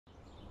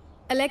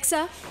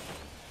Alexa,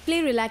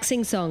 play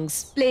relaxing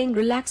songs. Playing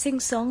relaxing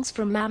songs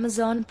from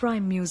Amazon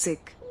Prime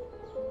Music.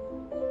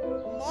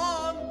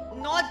 Mom,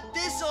 not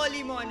this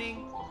early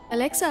morning.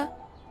 Alexa,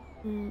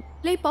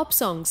 play pop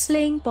songs.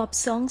 Playing pop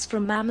songs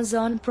from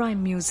Amazon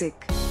Prime Music.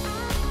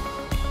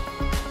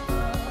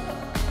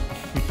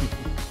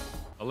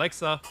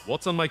 Alexa,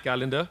 what's on my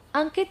calendar?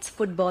 Ankit's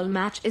football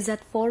match is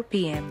at 4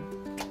 p.m.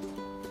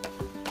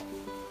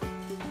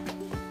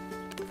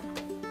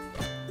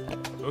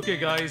 Okay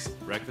guys,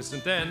 breakfast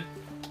in 10.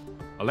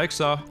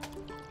 Alexa,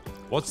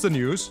 what's the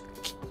news?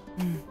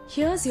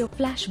 Here's your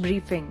flash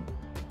briefing.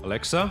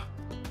 Alexa,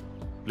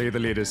 play the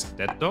latest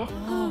TED Talk.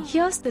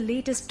 Here's the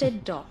latest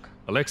TED Talk.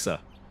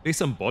 Alexa, play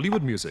some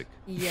Bollywood music.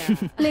 Yeah.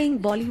 Playing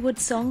Bollywood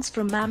songs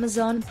from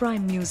Amazon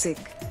Prime Music.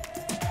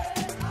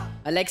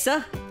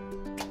 Alexa,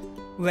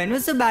 when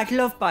was the Battle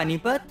of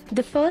Panipat?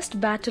 The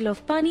first battle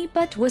of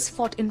Panipat was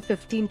fought in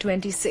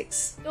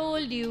 1526.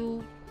 Told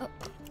you.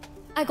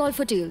 I call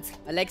for tails.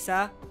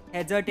 Alexa,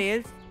 heads or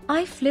tails?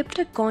 I flipped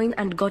a coin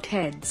and got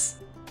heads.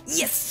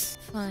 Yes!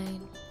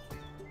 Fine.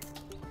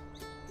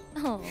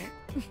 Oh.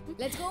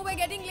 Let's go, we're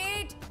getting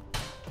late.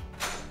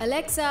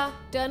 Alexa,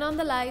 turn on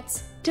the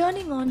lights.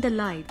 Turning on the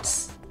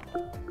lights.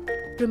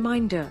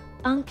 Reminder,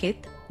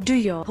 Ankit, do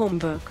your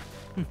homework.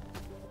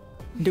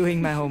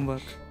 Doing my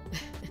homework.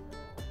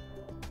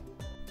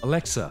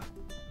 Alexa,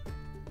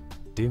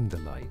 dim the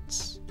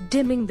lights.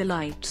 Dimming the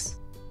lights.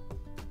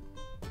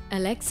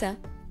 Alexa,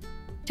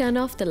 turn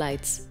off the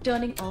lights.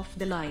 Turning off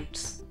the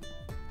lights.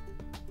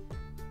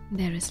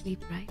 They're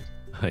asleep, right?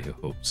 I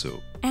hope so.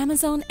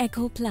 Amazon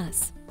Echo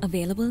Plus,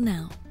 available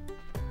now.